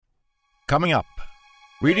Coming up,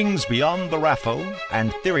 readings beyond the Raffo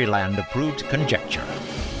and Theoryland-approved conjecture.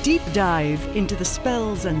 Deep dive into the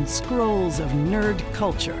spells and scrolls of nerd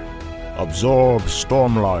culture. Absorb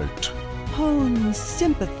Stormlight. Hone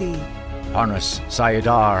sympathy. Harness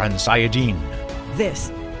Sayadar and Sayadine. This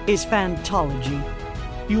is Phantology.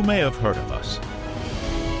 You may have heard of us.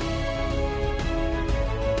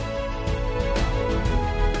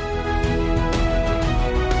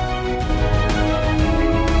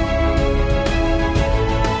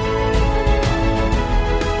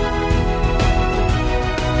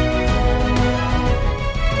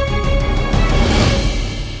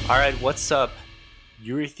 Alright, what's up,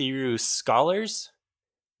 Urithiru scholars?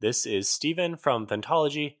 This is Steven from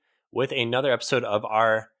Phantology with another episode of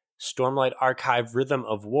our Stormlight Archive Rhythm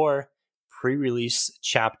of War pre-release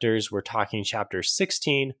chapters. We're talking chapter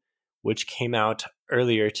 16, which came out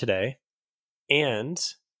earlier today. And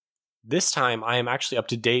this time I am actually up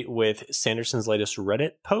to date with Sanderson's latest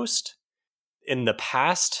Reddit post. In the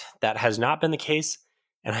past, that has not been the case,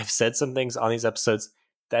 and I've said some things on these episodes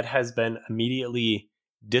that has been immediately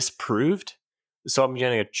disproved, so I'm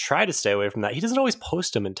going to try to stay away from that. He doesn't always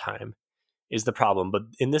post them in time is the problem, but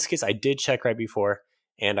in this case I did check right before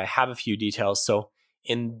and I have a few details. So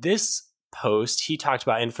in this post he talked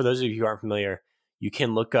about, and for those of you who aren't familiar, you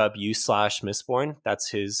can look up u/Mistborn.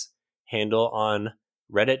 That's his handle on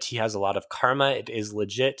Reddit. He has a lot of karma. It is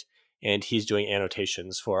legit, and he's doing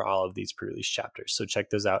annotations for all of these pre-release chapters, so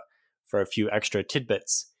check those out for a few extra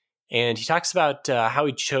tidbits. And he talks about how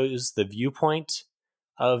he chose the viewpoint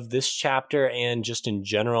of this chapter and just in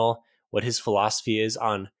general what his philosophy is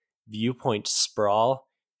on viewpoint sprawl,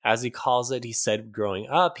 as he calls it. He said growing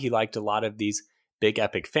up he liked a lot of these big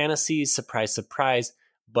epic fantasies, surprise, surprise,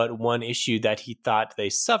 but one issue that he thought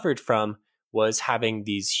they suffered from was having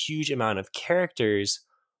these huge amount of characters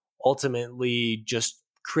ultimately just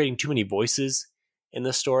creating too many voices in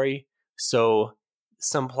the story. So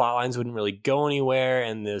some plot lines wouldn't really go anywhere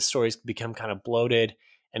and the stories become kind of bloated.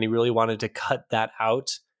 And he really wanted to cut that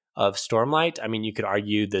out of Stormlight. I mean, you could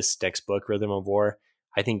argue this next book, Rhythm of War,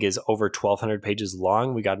 I think is over 1,200 pages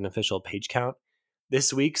long. We got an official page count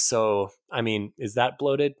this week. So, I mean, is that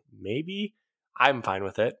bloated? Maybe. I'm fine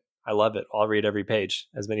with it. I love it. I'll read every page,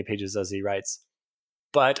 as many pages as he writes.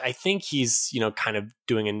 But I think he's, kind of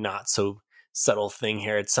doing a not so subtle thing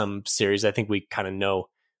here at some series. I think we kind of know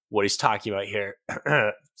what he's talking about here.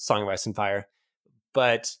 Song of Ice and Fire.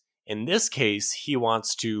 But in this case, he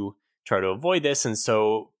wants to try to avoid this, and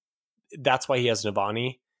so that's why he has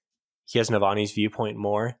Navani. He has Navani's viewpoint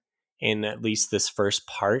more in at least this first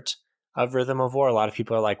part of Rhythm of War. A lot of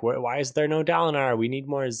people are like, why is there no Dalinar? We need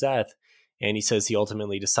more Szeth. And he says he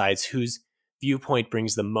ultimately decides whose viewpoint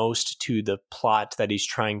brings the most to the plot that he's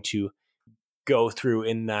trying to go through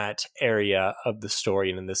in that area of the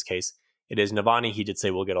story. And in this case, it is Navani. He did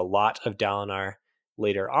say we'll get a lot of Dalinar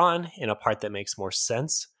later on in a part that makes more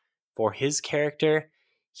sense for his character.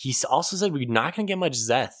 He's also said we're not going to get much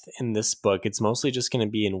Szeth in this book. It's mostly just going to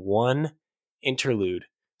be in one interlude.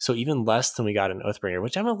 So even less than we got in Oathbringer,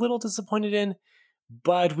 which I'm a little disappointed in.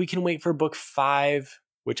 But we can wait for book 5,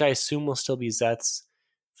 which I assume will still be Szeth's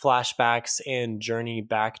flashbacks and journey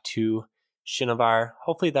back to Shinovar.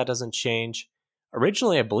 Hopefully that doesn't change.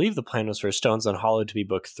 Originally, I believe the plan was for Stones Unhallowed to be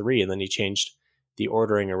book 3, and then he changed the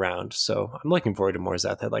ordering around. So I'm looking forward to more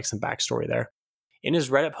Szeth. I'd like some backstory there. In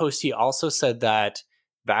his Reddit post, he also said that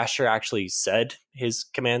Vasher actually said his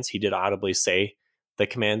commands. He did audibly say the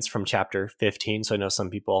commands from chapter 15. So I know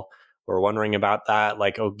some people were wondering about that.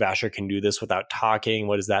 Like, oh, Vasher can do this without talking.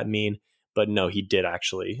 What does that mean? But no, he did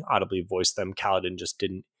actually audibly voice them. Kaladin just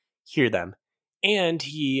didn't hear them. And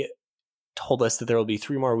he told us that there will be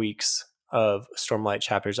 3 more weeks of Stormlight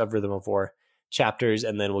chapters, of Rhythm of War chapters.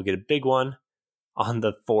 And then we'll get a big one on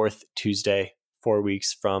the 4th Tuesday, 4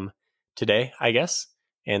 weeks from today, I guess.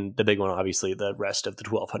 And the big one, obviously, the rest of the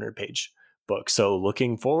 1,200 page book. So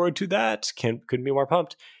looking forward to that. Couldn't be more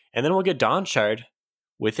pumped. And then we'll get Dawnshard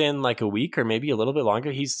within like a week or maybe a little bit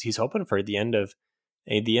longer. He's hoping for the end of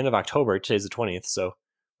October. Today's the 20th, so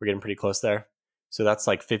we're getting pretty close there. So that's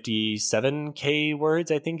like 57k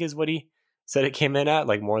words, I think, is what he said it came in at,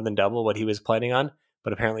 like more than double what he was planning on.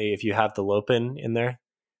 But apparently, if you have the Lopen in there,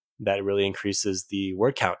 that really increases the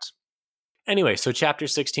word count. Anyway, so chapter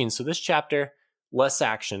 16. So this chapter, less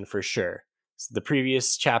action for sure. So the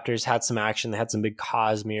previous chapters had some action. They had some big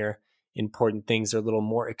Cosmere important things. They're a little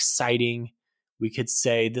more exciting. We could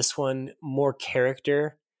say this one, more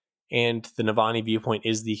character. And the Navani viewpoint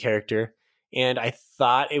is the character. And I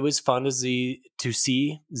thought it was fun to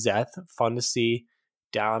see Szeth, fun to see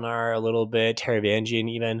Dalinar a little bit, Taravangian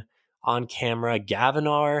even on camera.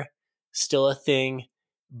 Gavinar, still a thing.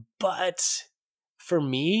 But for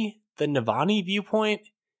me, the Navani viewpoint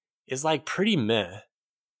is like pretty meh.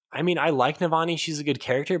 I mean, I like Navani. She's a good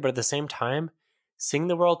character, but at the same time, seeing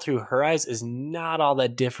the world through her eyes is not all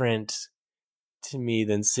that different to me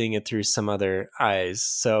than seeing it through some other eyes.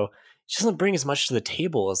 So she doesn't bring as much to the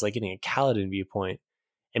table as like getting a Kaladin viewpoint.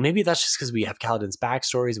 And maybe that's just because we have Kaladin's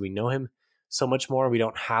backstories. We know him so much more. We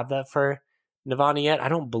don't have that for Navani yet. I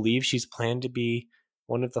don't believe she's planned to be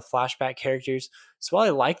one of the flashback characters. So while I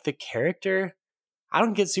like the character, I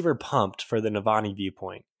don't get super pumped for the Navani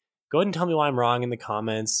viewpoint. Go ahead and tell me why I'm wrong in the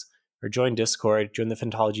comments, or join Discord, join the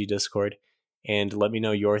Phantology Discord, and let me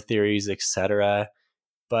know your theories, etc.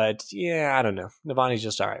 But yeah, I don't know. Navani's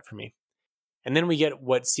just all right for me. And then we get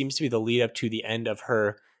what seems to be the lead up to the end of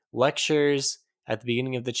her lectures at the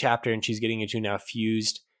beginning of the chapter, and she's getting into now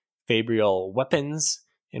fused Fabrial weapons.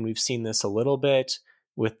 And we've seen this a little bit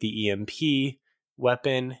with the EMP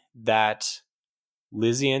weapon that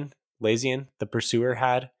Lazian, the pursuer,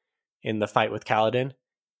 had in the fight with Kaladin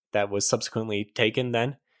that was subsequently taken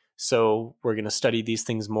then. So we're going to study these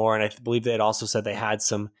things more. And I believe they had also said they had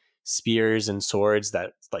some spears and swords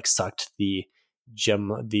that like sucked the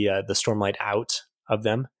Stormlight out of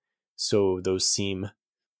them. So those seem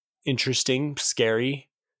interesting, scary.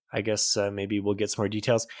 I guess maybe we'll get some more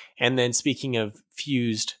details. And then speaking of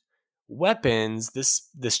fused weapons,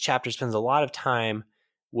 this chapter spends a lot of time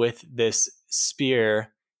with this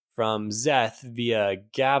spear from Szeth via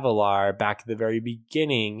Gavilar back at the very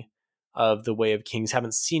beginning of the Way of Kings.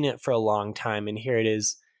 Haven't seen it for a long time, and here it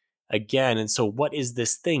is again. And so what is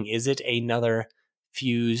this thing? Is it another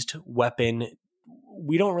fused weapon?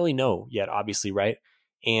 We don't really know yet, obviously, right?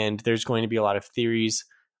 And there's going to be a lot of theories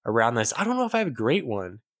around this. I don't know if I have a great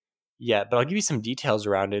one yet, but I'll give you some details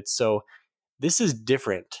around it. So this is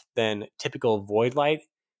different than typical Void Light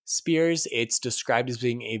spears. It's described as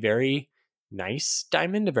being a very nice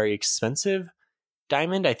diamond, a very expensive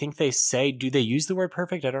diamond. I think they say, do they use the word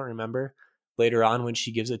perfect? I don't remember later on when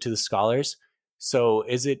she gives it to the scholars. So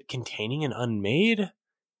is it containing an unmade?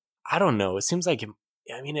 I don't know. It seems like,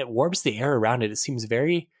 it warps the air around it. It seems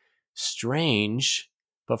very strange,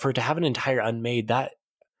 but for it to have an entire unmade, that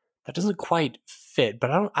doesn't quite fit,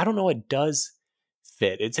 but I don't know what does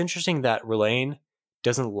fit. It's interesting that Rlain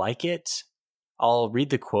doesn't like it. I'll read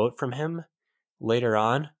the quote from him later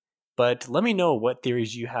on, but let me know what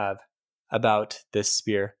theories you have about this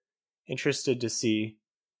spear. Interested to see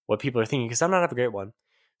what people are thinking, because I'm not have a great one.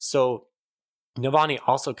 So Navani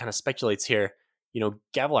also kind of speculates here,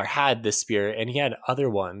 Gavilar had this spear and he had other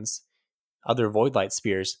ones, other Voidlight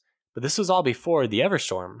spears, but this was all before the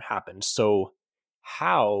Everstorm happened. So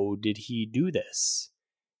how did he do this?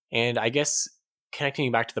 And I guess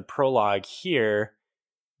connecting back to the prologue here,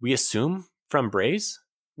 we assume from Braze,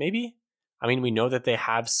 maybe? We know that they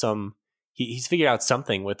have some, he's figured out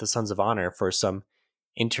something with the Sons of Honor for some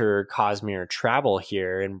inter-Cosmere travel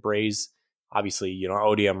here, and Braze, obviously,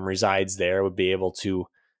 Odium resides there, would be able to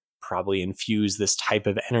probably infuse this type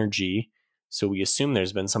of energy. So we assume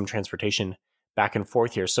there's been some transportation back and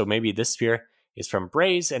forth here. So maybe this spear is from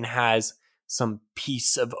Braze and has some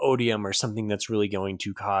piece of Odium or something that's really going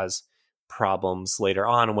to cause problems later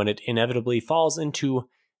on when it inevitably falls into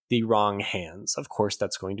the wrong hands. Of course,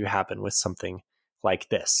 that's going to happen with something like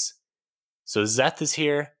this. So Szeth is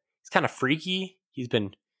here. He's kind of freaky. He's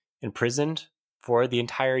been imprisoned for the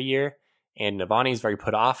entire year, and Navani is very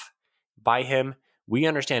put off by him. We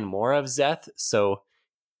understand more of Szeth, so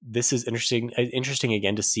this is interesting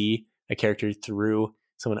again to see a character through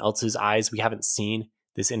someone else's eyes. We haven't seen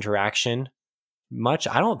this interaction much.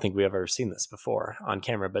 I don't think we've ever seen this before on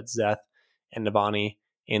camera, but Szeth and Navani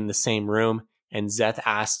in the same room, and Szeth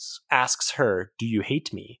asks her, "Do you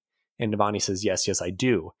hate me?" And Navani says, yes, I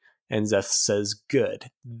do. And Szeth says,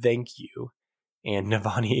 "Good, thank you." And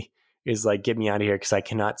Navani is like, "Get me out of here, because I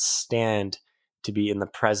cannot stand to be in the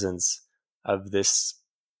presence of this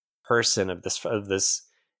person, of this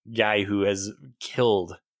guy who has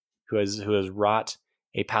killed, who has wrought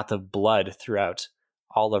a path of blood throughout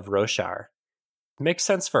all of Roshar." Makes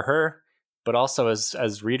sense for her, but also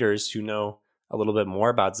as readers who know a little bit more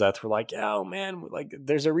about Szeth, we're like, oh man, like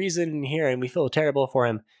there's a reason here, and we feel terrible for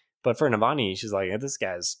him. But for Navani, she's like, this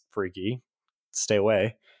guy's freaky. Stay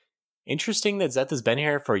away. Interesting that Szeth has been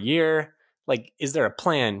here for a year. Like, is there a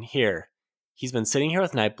plan here? He's been sitting here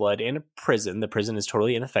with Nightblood in a prison. The prison is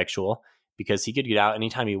totally ineffectual because he could get out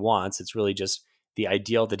anytime he wants. It's really just the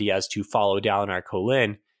ideal that he has to follow Dalinar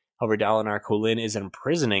Kholin. However, Dalinar Kholin is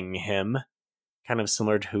imprisoning him, kind of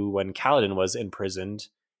similar to when Kaladin was imprisoned,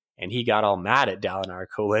 and he got all mad at Dalinar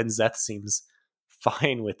Kholin. Szeth seems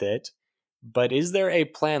fine with it. But is there a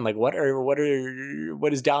plan? Like, what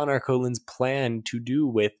is Dalinar Kholin's plan to do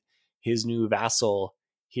with his new vassal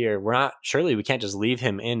here? Surely we can't just leave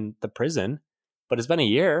him in the prison, but it's been a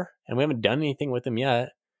year and we haven't done anything with him yet.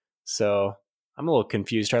 So I'm a little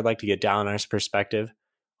confused. I'd like to get Dalinar's perspective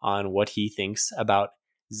on what he thinks about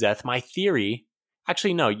Szeth. My theory,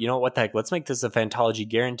 actually, no, you know what the heck? Let's make this a Phantology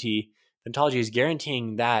guarantee. Phantology is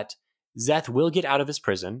guaranteeing that Szeth will get out of his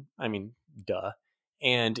prison. I mean, duh.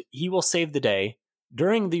 And he will save the day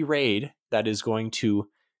during the raid that is going to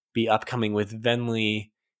be upcoming with Venli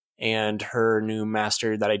and her new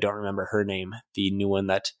master that I don't remember her name, the new one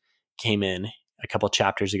that came in a couple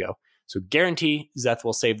chapters ago. So guarantee Szeth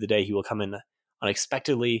will save the day. He will come in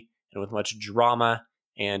unexpectedly and with much drama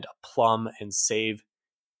and aplomb and save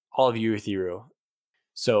all of Urithiru.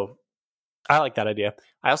 So I like that idea.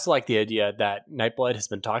 I also like the idea that Nightblood has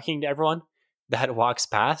been talking to everyone that walks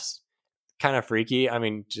past. Kind of freaky. I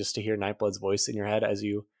mean, just to hear Nightblood's voice in your head as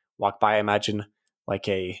you walk by, imagine like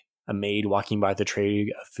a maid walking by the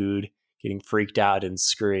tray of food, getting freaked out and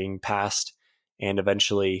scurrying past. And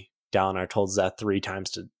eventually Dalinar told Szeth 3 times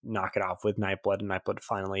to knock it off with Nightblood, and Nightblood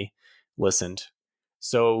finally listened.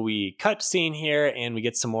 So we cut scene here and we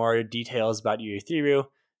get some more details about Urithiru.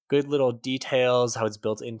 Good little details, how it's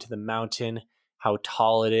built into the mountain, how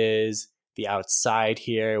tall it is, the outside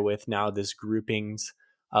here with now this groupings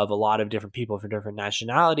of a lot of different people from different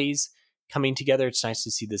nationalities coming together. It's nice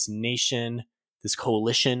to see this nation, this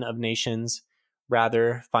coalition of nations.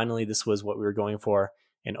 Rather, finally, this was what we were going for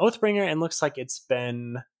in Oathbringer, and looks like it's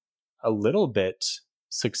been a little bit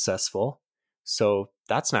successful. So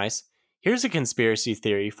that's nice. Here's a conspiracy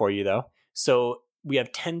theory for you, though. So we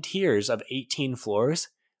have 10 tiers of 18 floors,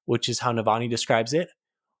 which is how Navani describes it.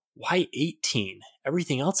 Why 18?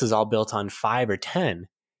 Everything else is all built on 5 or 10.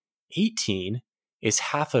 18 is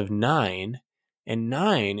half of 9, and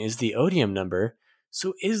 9 is the odium number.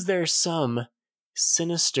 So is there some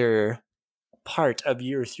sinister part of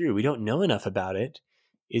Urithiru? We don't know enough about it.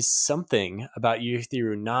 Is something about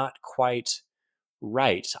Urithiru not quite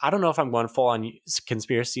right? I don't know if I'm going full on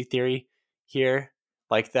conspiracy theory here,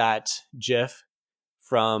 like that GIF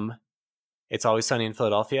from It's Always Sunny in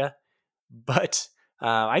Philadelphia, but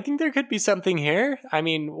I think there could be something here. I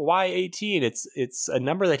mean, why 18? It's a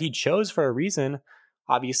number that he chose for a reason,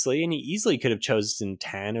 obviously, and he easily could have chosen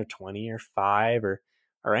 10 or 20 or 5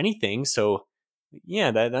 or anything. So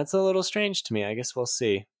yeah, that's a little strange to me. I guess we'll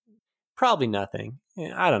see. Probably nothing.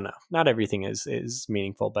 I don't know. Not everything is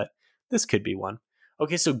meaningful, but this could be one.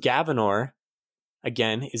 Okay, so Gavinor,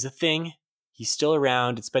 again, is a thing. He's still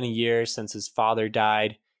around. It's been a year since his father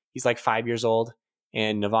died. He's like 5 years old.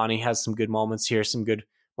 And Navani has some good moments here, some good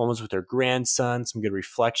moments with her grandson, some good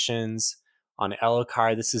reflections on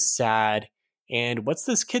Elhokar. This is sad. And what's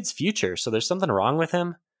this kid's future? So there's something wrong with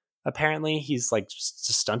him. Apparently, he's like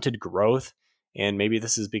just stunted growth. And maybe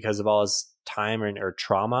this is because of all his time or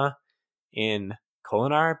trauma in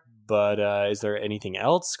Kholinar. But is there anything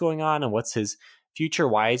else going on? And what's his future?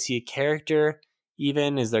 Why is he a character?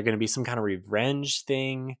 Even is there going to be some kind of revenge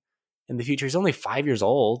thing in the future? He's only 5 years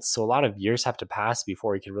old, so a lot of years have to pass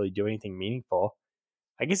before he can really do anything meaningful.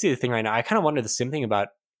 I guess the thing right now, I kind of wonder the same thing about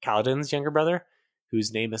Kaladin's younger brother,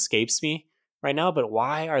 whose name escapes me right now, but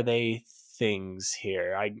why are they things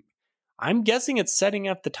here? I'm guessing it's setting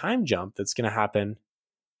up the time jump that's going to happen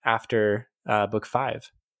after book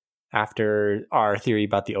 5, after our theory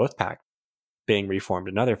about the Oath Pact being reformed,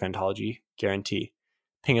 another Phantology guarantee.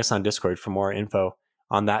 Ping us on Discord for more info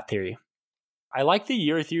on that theory. I like the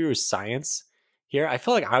Urithiru science here. I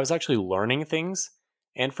feel like I was actually learning things.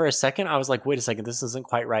 And for a second, I was like, wait a second, this isn't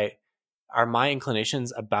quite right. Are my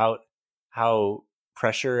inclinations about how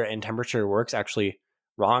pressure and temperature works actually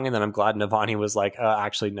wrong? And then I'm glad Navani was like,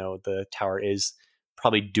 actually, no, the tower is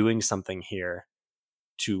probably doing something here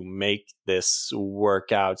to make this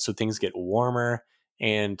work out. So things get warmer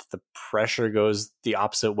and the pressure goes the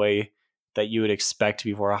opposite way that you would expect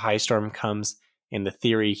before a high storm comes. And the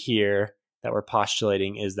theory here that we're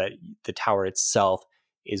postulating is that the tower itself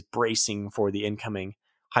is bracing for the incoming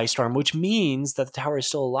high storm, which means that the tower is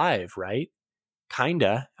still alive, right?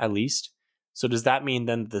 Kinda, at least. So does that mean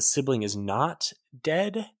then the sibling is not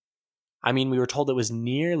dead? I mean, we were told it was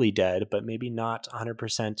nearly dead, but maybe not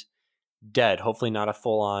 100% dead. Hopefully not a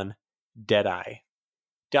full-on dead eye.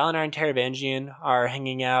 Dalinar and Taravangian are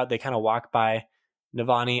hanging out. They kind of walk by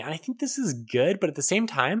Navani, and I think this is good, but at the same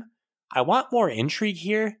time, I want more intrigue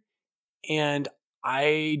here. And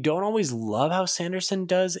I don't always love how Sanderson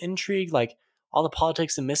does intrigue, like all the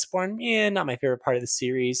politics in Mistborn. Not my favorite part of the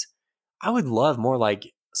series. I would love more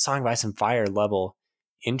like Song of Ice and Fire level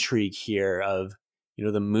intrigue here of,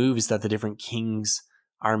 the moves that the different kings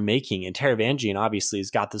are making. And Taravangian obviously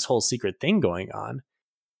has got this whole secret thing going on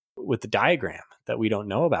with the diagram that we don't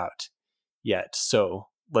know about yet. So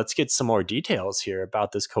let's get some more details here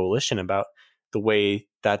about this coalition, about the way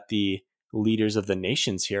that the leaders of the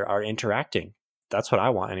nations here are interacting. That's what I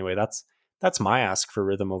want anyway. That's my ask for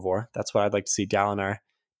Rhythm of War. That's what I'd like to see Dalinar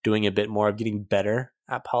doing a bit more of, getting better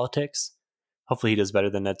at politics. Hopefully he does better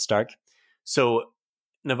than Ned Stark. So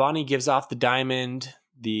Navani gives off the diamond,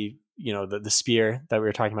 the spear that we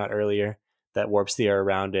were talking about earlier that warps the air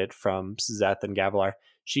around it from Szeth and Gavilar.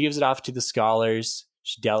 She gives it off to the scholars.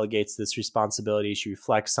 She delegates this responsibility. She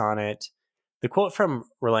reflects on it. The quote from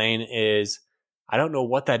Rlain is, "I don't know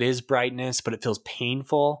what that is, brightness, but it feels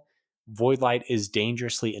painful. Void light is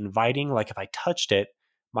dangerously inviting. Like if I touched it,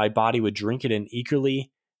 my body would drink it in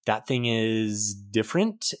eagerly. That thing is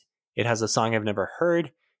different. It has a song I've never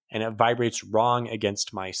heard, and it vibrates wrong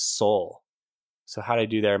against my soul." So how'd I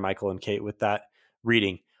do there, Michael and Kate, with that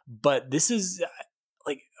reading? But this is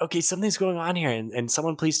like, okay, something's going on here, and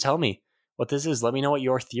someone please tell me what this is. Let me know what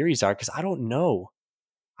your theories are, because I don't know.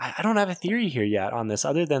 I don't have a theory here yet on this,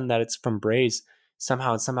 other than that it's from Braze.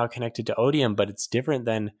 Somehow it's connected to Odium, but it's different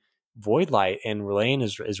than Voidlight, and Rlain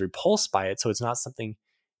is repulsed by it, so it's not something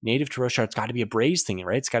native to Roshar. It's got to be a Braze thing,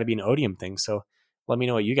 right? It's got to be an Odium thing. So let me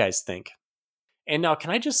know what you guys think. And now, can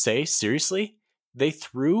I just say, seriously, they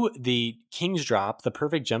threw the King's Drop, the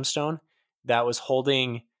perfect gemstone that was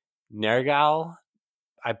holding Nergal,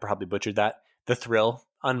 I probably butchered that, the Thrill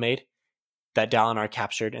unmade, that Dalinar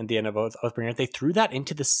captured at the end of Oathbringer. They threw that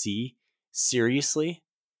into the sea. Seriously?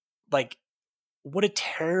 Like, what a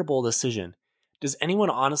terrible decision. Does anyone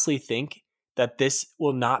honestly think that this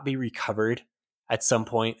will not be recovered at some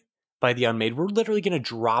point by the Unmade? We're literally going to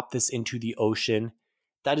drop this into the ocean.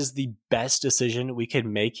 That is the best decision we could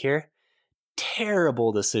make here.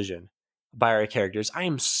 Terrible decision by our characters. I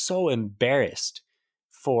am so embarrassed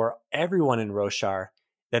for everyone in Roshar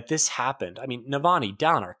that this happened. I mean, Navani,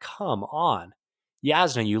 Dalinar, come on.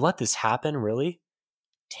 Yasna, you let this happen? Really?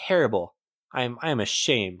 Terrible. I am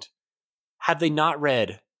ashamed. Have they not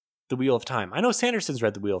read The Wheel of Time? I know Sanderson's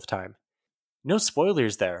read The Wheel of Time. No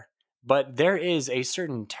spoilers there, but there is a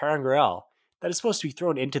certain Tarangarel that is supposed to be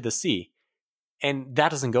thrown into the sea, and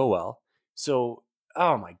that doesn't go well. So,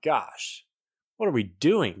 oh my gosh. What are we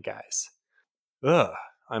doing, guys? Ugh.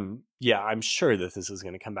 I'm sure that this is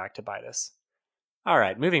going to come back to bite us. All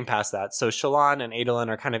right, moving past that. So Shallan and Adolin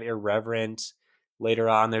are kind of irreverent. Later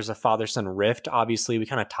on, there's a father-son rift. Obviously, we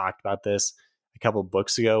kind of talked about this a couple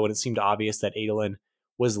books ago when it seemed obvious that Adolin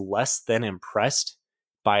was less than impressed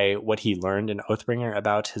by what he learned in Oathbringer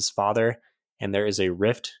about his father, and there is a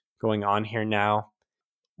rift going on here now.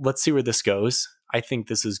 Let's see where this goes. I think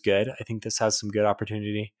this is good. I think this has some good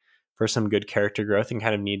opportunity for some good character growth and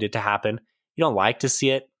kind of needed to happen. You don't like to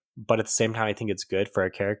see it, but at the same time, I think it's good for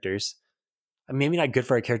our characters. Maybe not good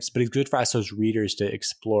for our characters, but it's good for us as readers to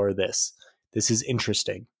explore this. This is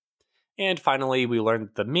interesting. And finally, we learned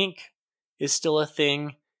that the Mink is still a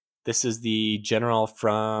thing. This is the general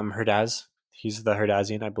from Herdaz. He's the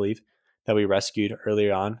Herdazian, I believe, that we rescued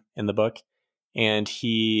earlier on in the book. And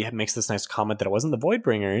he makes this nice comment that it wasn't the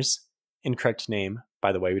Voidbringers. Incorrect name,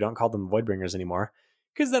 by the way. We don't call them Voidbringers anymore,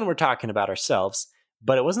 because then we're talking about ourselves.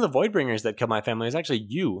 But it wasn't the Voidbringers that killed my family. It was actually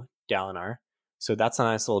you, Dalinar. So that's a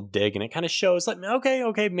nice little dig. And it kind of shows like,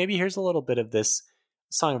 okay, maybe here's a little bit of this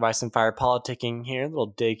Song of Ice and Fire politicking here. A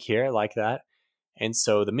little dig here. I like that. And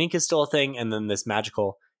so the Mink is still a thing. And then this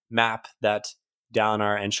magical map that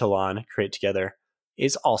Dalinar and Shallan create together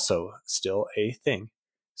is also still a thing.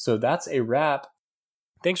 So that's a wrap.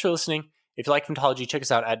 Thanks for listening. If you like Phantology, check us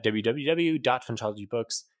out at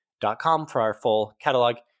www.phantologybooks.com for our full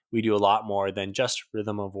catalog. We do a lot more than just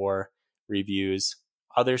Rhythm of War reviews.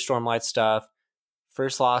 Other Stormlight stuff,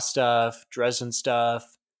 First Law stuff, Dresden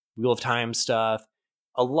stuff, Wheel of Time stuff.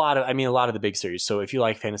 A lot of the big series. So if you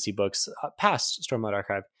like fantasy books past Stormlight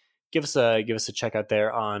Archive, give us a check out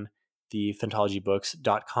there on the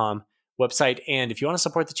phantologybooks.com website. And if you want to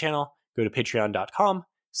support the channel, go to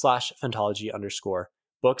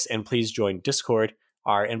patreon.com/phantology_books, and please join Discord.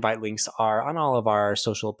 Our invite links are on all of our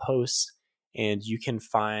social posts, and you can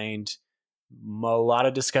find a lot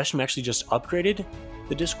of discussion. We actually just upgraded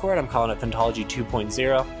the Discord. I'm calling it Phantology 2.0.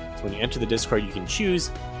 So when you enter the Discord, you can choose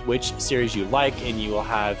which series you like, and you will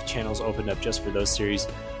have channels opened up just for those series,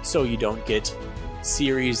 so you don't get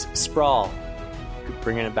series sprawl.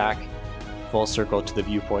 Bringing it back full circle to the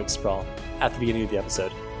viewpoint sprawl at the beginning of the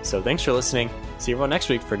episode. So thanks for listening. See everyone next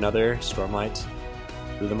week for another Stormlight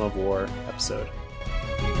Rhythm of War episode.